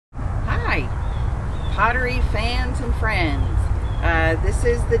pottery fans and friends. This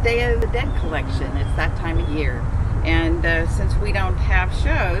is the Day of the Dead collection. It's that time of year. And since we don't have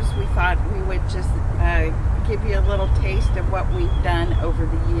shows, we thought we would just give you a little taste of what we've done over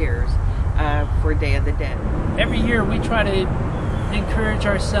the years for Day of the Dead. Every year we try to encourage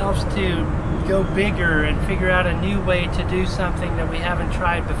ourselves to go bigger and figure out a new way to do something that we haven't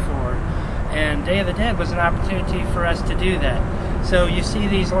tried before. And Day of the Dead was an opportunity for us to do that. So you see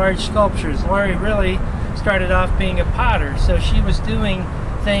these large sculptures. Lori really started off being a potter, so she was doing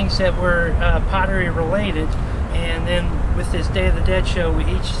things that were pottery related, and then with this Day of the Dead show we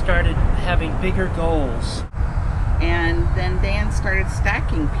each started having bigger goals. And then Dan started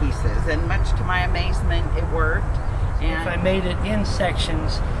stacking pieces, and much to my amazement it worked. And if I made it in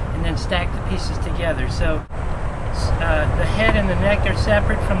sections and then stacked the pieces together, so the head and the neck are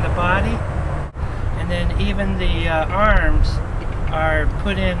separate from the body, and then even the arms are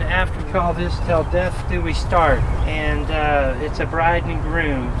put in after. We call this Till Death Do We Start, and it's a bride and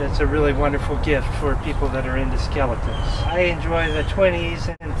groom. That's a really wonderful gift for people that are into skeletons. I enjoy the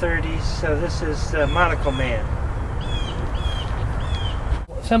 20s and 30s, so this is Monocle Man.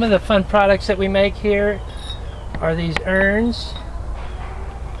 Some of the fun products that we make here are these urns.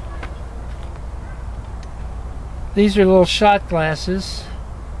 These are little shot glasses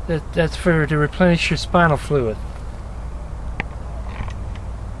that's for to replenish your spinal fluid.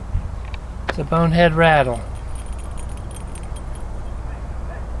 It's a bonehead rattle.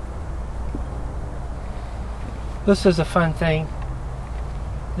 This is a fun thing.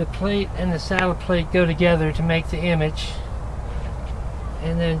 The plate and the saddle plate go together to make the image.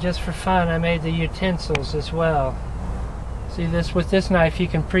 And then just for fun I made the utensils as well. See, this with this knife you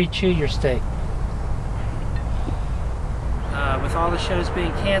can pre-chew your steak. With all the shows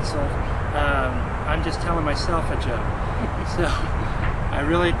being canceled, I'm just telling myself a joke. So I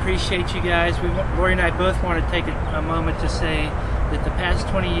really appreciate you guys. Lori and I both want to take a moment to say that the past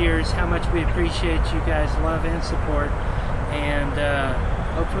 20 years, how much we appreciate you guys' love and support, and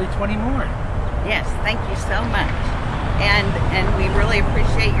hopefully 20 more. yes, thank you so much. And we really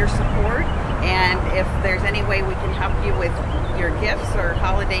appreciate your support. And if there's any way we can help you with your gifts or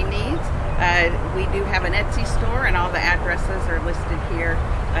holiday needs, we do have an Etsy store, and all the addresses are listed here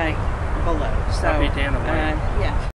below. So, I'll be down the way. Yeah.